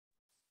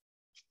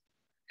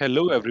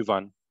Hello,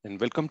 everyone,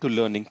 and welcome to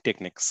Learning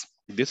Techniques.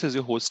 This is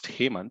your host,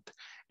 Hemant,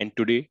 and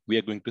today we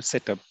are going to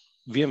set up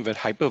VMware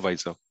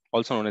Hypervisor,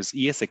 also known as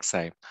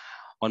ESXi,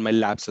 on my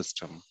lab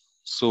system.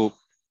 So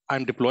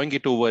I'm deploying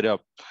it over a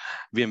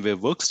VMware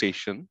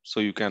workstation,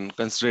 so you can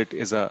consider it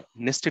as a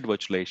nested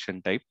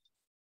virtualization type.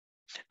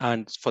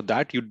 And for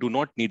that, you do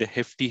not need a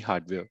hefty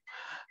hardware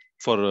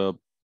for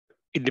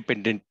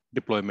independent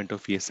deployment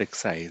of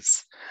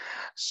ESXi's.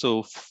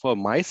 So for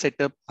my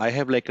setup, I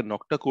have like an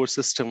octa-core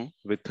system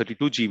with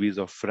 32 GBs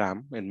of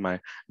RAM in my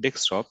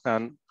desktop,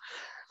 and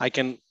I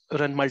can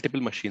run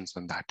multiple machines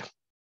on that.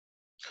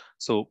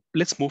 So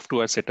let's move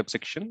to our setup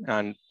section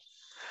and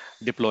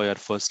deploy our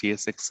first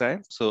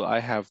ESXi. So I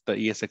have the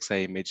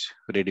ESXi image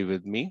ready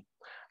with me.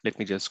 Let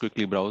me just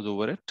quickly browse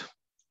over it.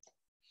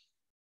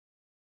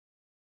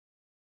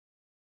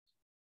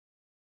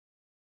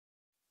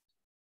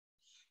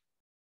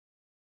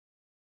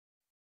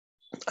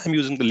 I'm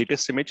using the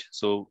latest image,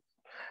 so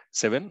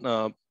 7.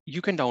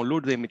 You can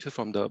download the images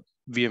from the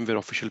VMware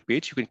official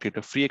page. You can create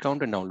a free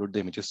account and download the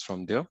images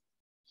from there.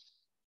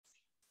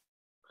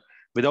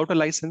 Without a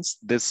license,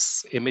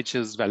 this image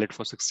is valid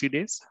for 60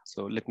 days.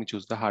 So let me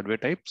choose the hardware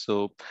type.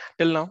 So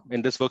till now,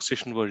 in this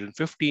workstation version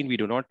 15, we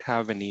do not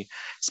have any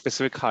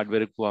specific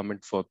hardware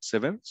requirement for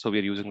 7. So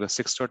we're using the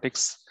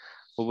 6.x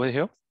over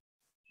here.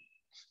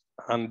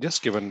 And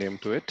just give a name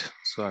to it.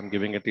 So I'm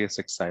giving it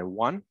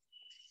ESXi1.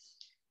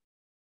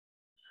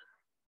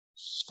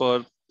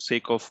 For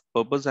sake of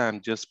purpose, I'm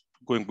just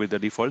going with the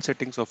default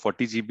settings of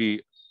 40 GB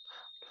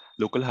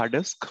local hard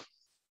disk.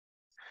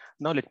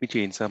 Now let me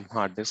change some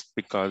hard disk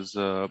because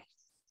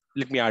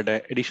let me add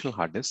an additional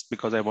hard disk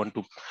because I want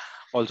to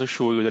also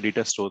show you the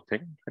data store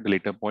thing at a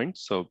later point.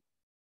 So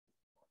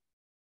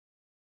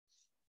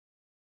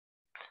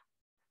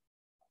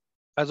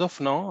as of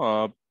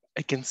now,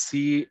 I can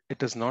see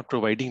it is not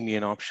providing me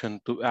an option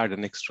to add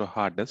an extra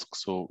hard disk.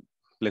 So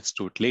let's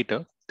do it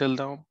later. Till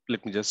now,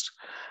 let me just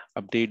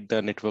update the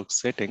network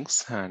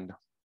settings and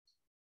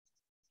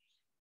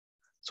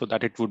so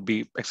that it would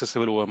be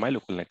accessible over my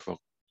local network.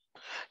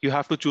 You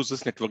have to choose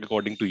this network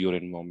according to your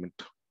environment.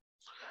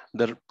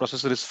 The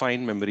processor is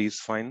fine, memory is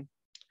fine,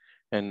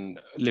 and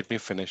let me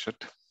finish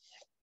it.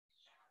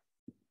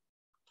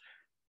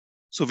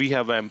 So we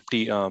have an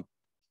empty,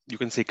 you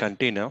can say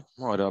container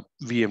or a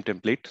VM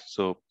template.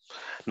 So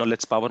now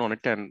let's power on it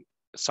and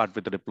start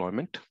with the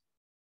deployment.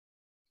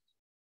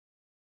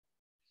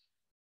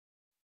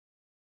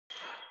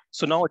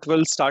 So now it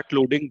will start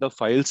loading the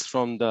files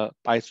from the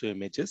ISO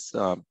images,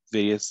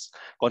 various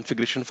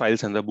configuration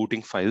files and the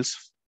booting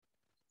files.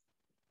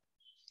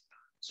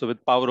 So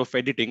with power of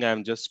editing,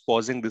 I'm just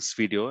pausing this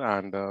video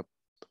and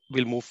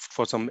we'll move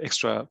for some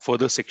extra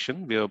further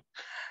section where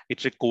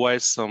it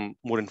requires some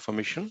more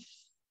information.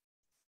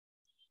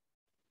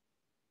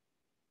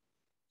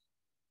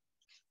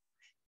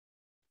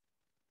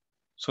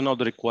 So now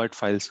the required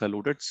files are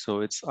loaded.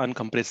 So it's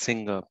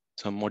uncompressing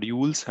some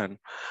modules and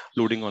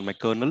loading on my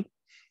kernel.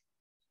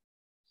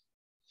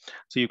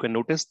 So you can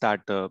notice that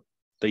the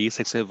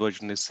ESXi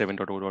version is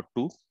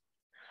 7.0.2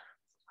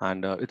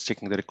 and it's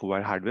taking the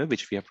required hardware,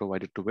 which we have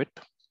provided to it.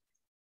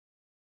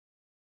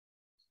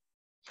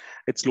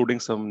 It's loading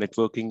some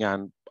networking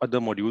and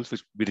other modules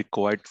which be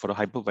required for a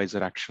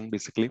hypervisor action,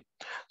 basically.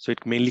 So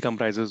it mainly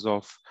comprises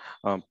of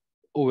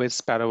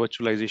OS para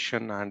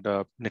virtualization and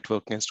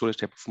networking and storage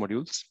type of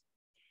modules.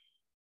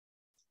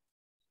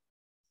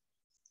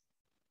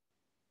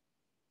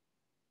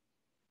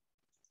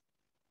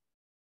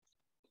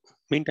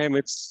 Meantime,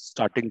 it's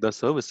starting the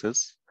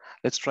services.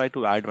 Let's try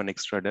to add one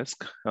extra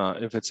disk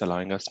if it's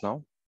allowing us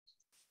now.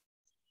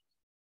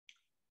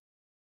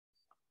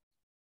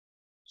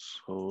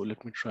 So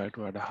let me try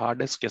to add a hard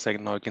disk. Yes,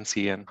 now I can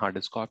see an hard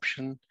disk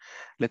option.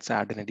 Let's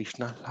add an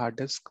additional hard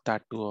disk.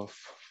 That too of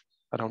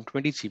around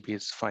 20 GB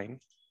is fine.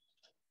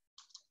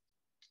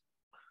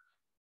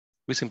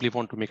 We simply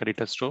want to make a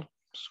data store.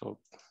 So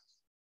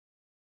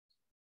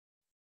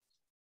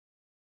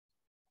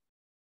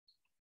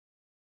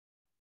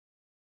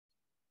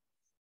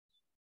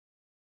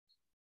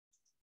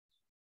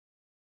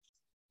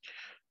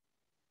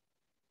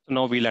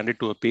now we landed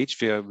to a page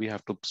where we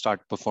have to start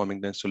performing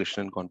the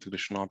installation and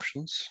configuration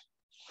options.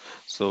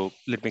 So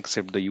let me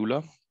accept the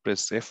EULA,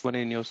 press F1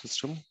 in your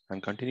system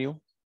and continue.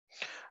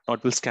 Now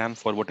it will scan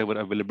for whatever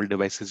available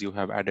devices you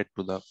have added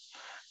to the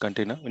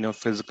container. In your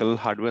physical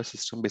hardware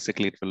system,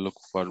 basically it will look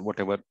for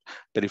whatever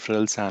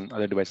peripherals and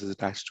other devices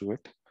attached to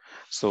it.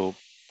 So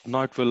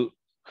now it will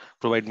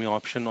provide me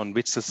option on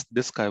which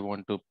disk I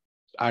want to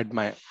add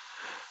my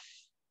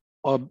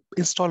or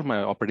install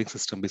my operating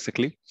system,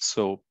 basically.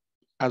 So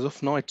as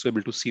of now, it's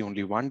able to see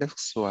only one disk.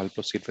 So I'll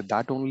proceed with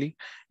that only.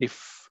 If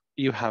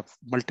you have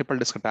multiple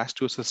disks attached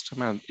to your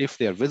system and if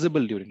they are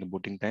visible during the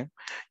booting time,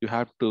 you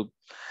have to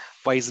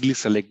wisely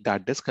select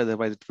that disk,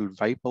 otherwise it will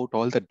wipe out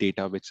all the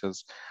data which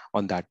is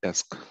on that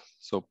disk.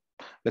 So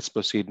let's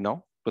proceed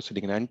now,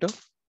 proceeding and enter.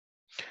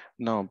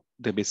 Now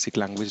the basic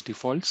language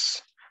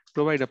defaults,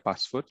 provide a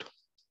password.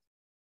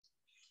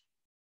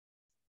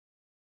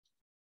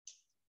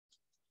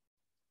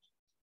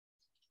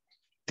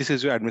 This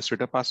is your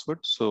administrator password,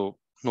 so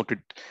note it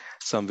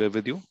somewhere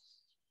with you.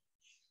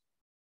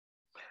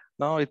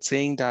 Now it's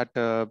saying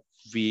that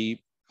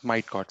we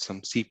might got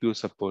some CPU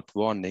support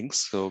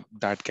warnings. So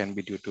that can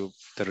be due to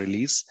the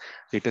release,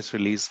 latest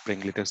release bring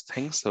latest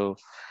things. So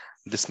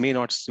this may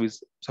not be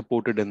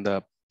supported in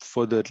the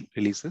further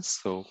releases.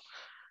 So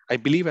I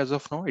believe as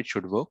of now, it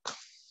should work.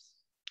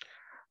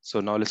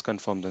 So now let's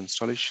confirm the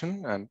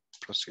installation and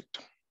proceed.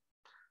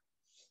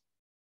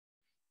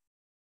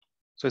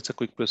 So it's a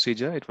quick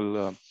procedure. It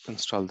will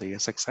install the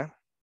ESXi.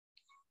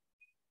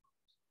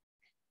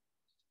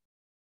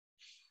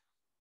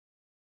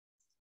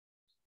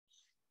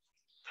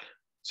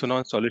 So now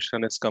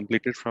installation is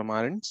completed from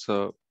our end.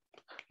 So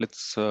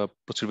let's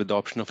proceed with the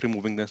option of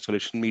removing the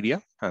installation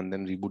media and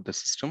then reboot the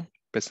system.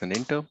 Press and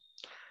enter. And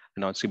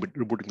now it's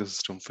rebooting the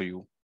system for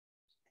you.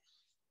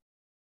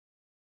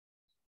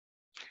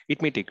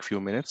 It may take a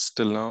few minutes.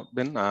 Till now,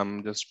 then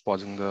I'm just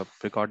pausing the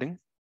recording.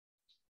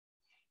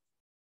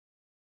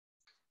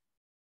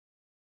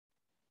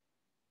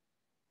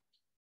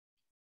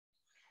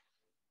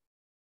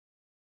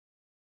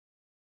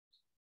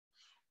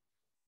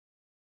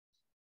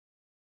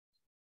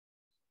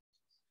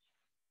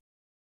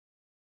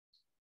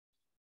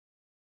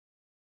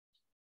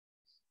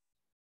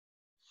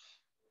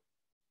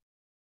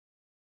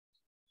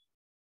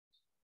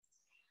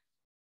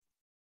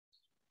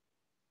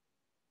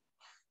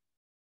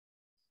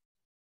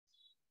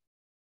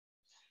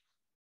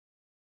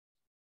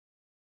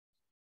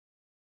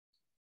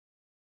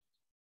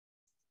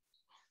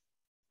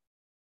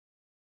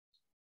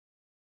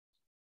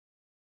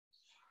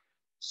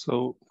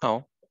 So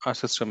now our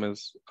system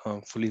is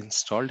fully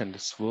installed and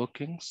it's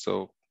working.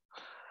 So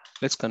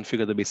let's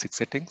configure the basic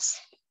settings.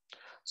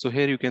 So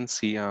here you can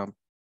see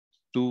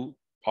two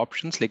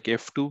options like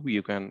F2,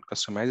 you can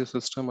customize your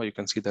system, or you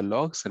can see the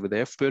logs, and with the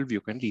F12,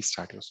 you can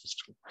restart your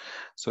system.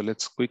 So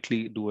let's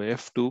quickly do a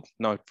F2.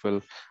 Now it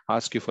will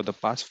ask you for the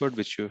password,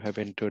 which you have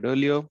entered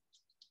earlier.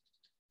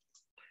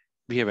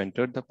 We have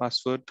entered the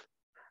password.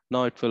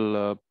 Now it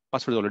will,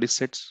 password is already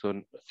set.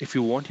 So if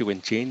you want, you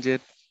can change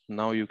it.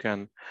 Now you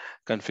can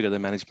configure the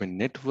management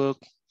network.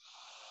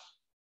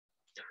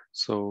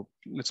 So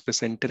let's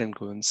press enter and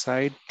go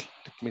inside.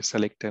 Let me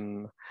select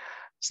an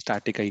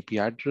static IP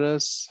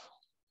address,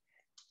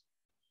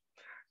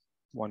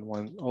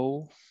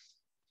 110,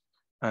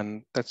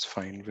 and that's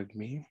fine with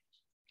me.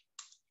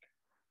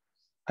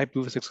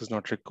 IPv6 is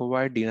not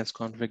required. DNS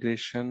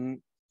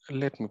configuration.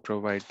 Let me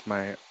provide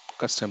my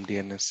custom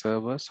DNS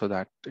server so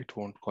that it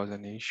won't cause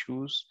any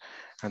issues.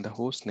 And the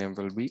host name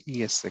will be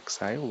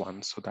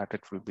ESXi1 so that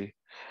it will be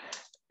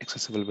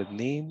accessible with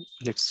name.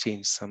 Let's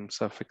change some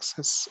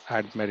suffixes.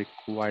 Add my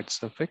required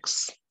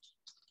suffix.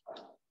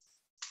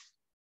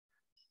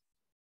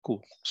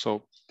 Cool.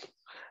 So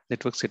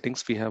network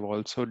settings we have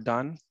also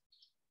done.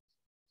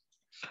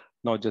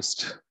 Now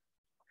just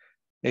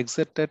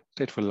exit it.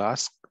 It will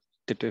ask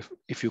that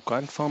if you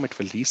confirm, it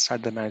will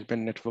restart the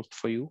management network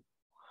for you.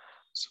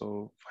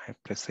 So I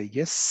press a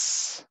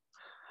yes.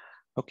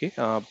 Okay,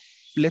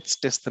 let's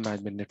test the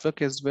management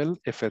network as well,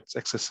 if it's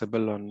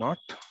accessible or not.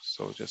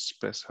 So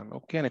just press on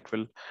OK, and it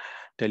will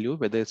tell you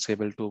whether it's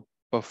able to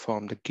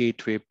perform the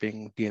gateway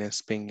ping,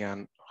 DNS ping,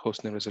 and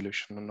hostname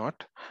resolution or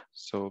not.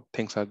 So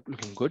things are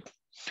looking good.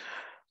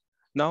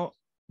 Now,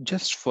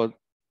 just for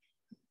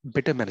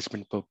better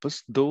management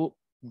purpose, though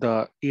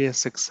the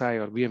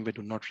ESXi or VMware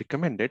do not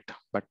recommend it,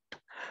 but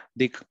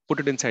they put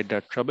it inside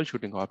their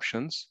troubleshooting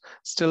options.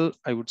 Still,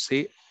 I would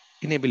say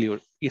enable your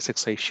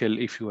ESXi shell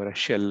if you are a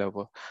shell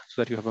lover,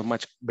 so that you have a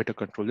much better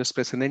control. Just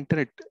press an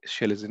enter,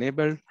 shell is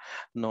enabled.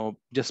 Now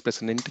just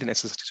press an enter and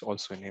SSH is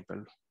also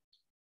enabled.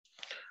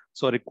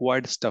 So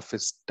required stuff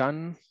is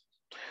done.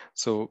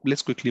 So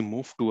let's quickly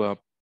move to a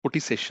putty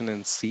session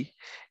and see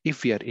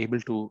if we are able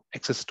to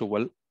access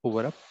to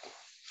over a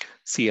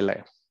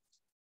CLI.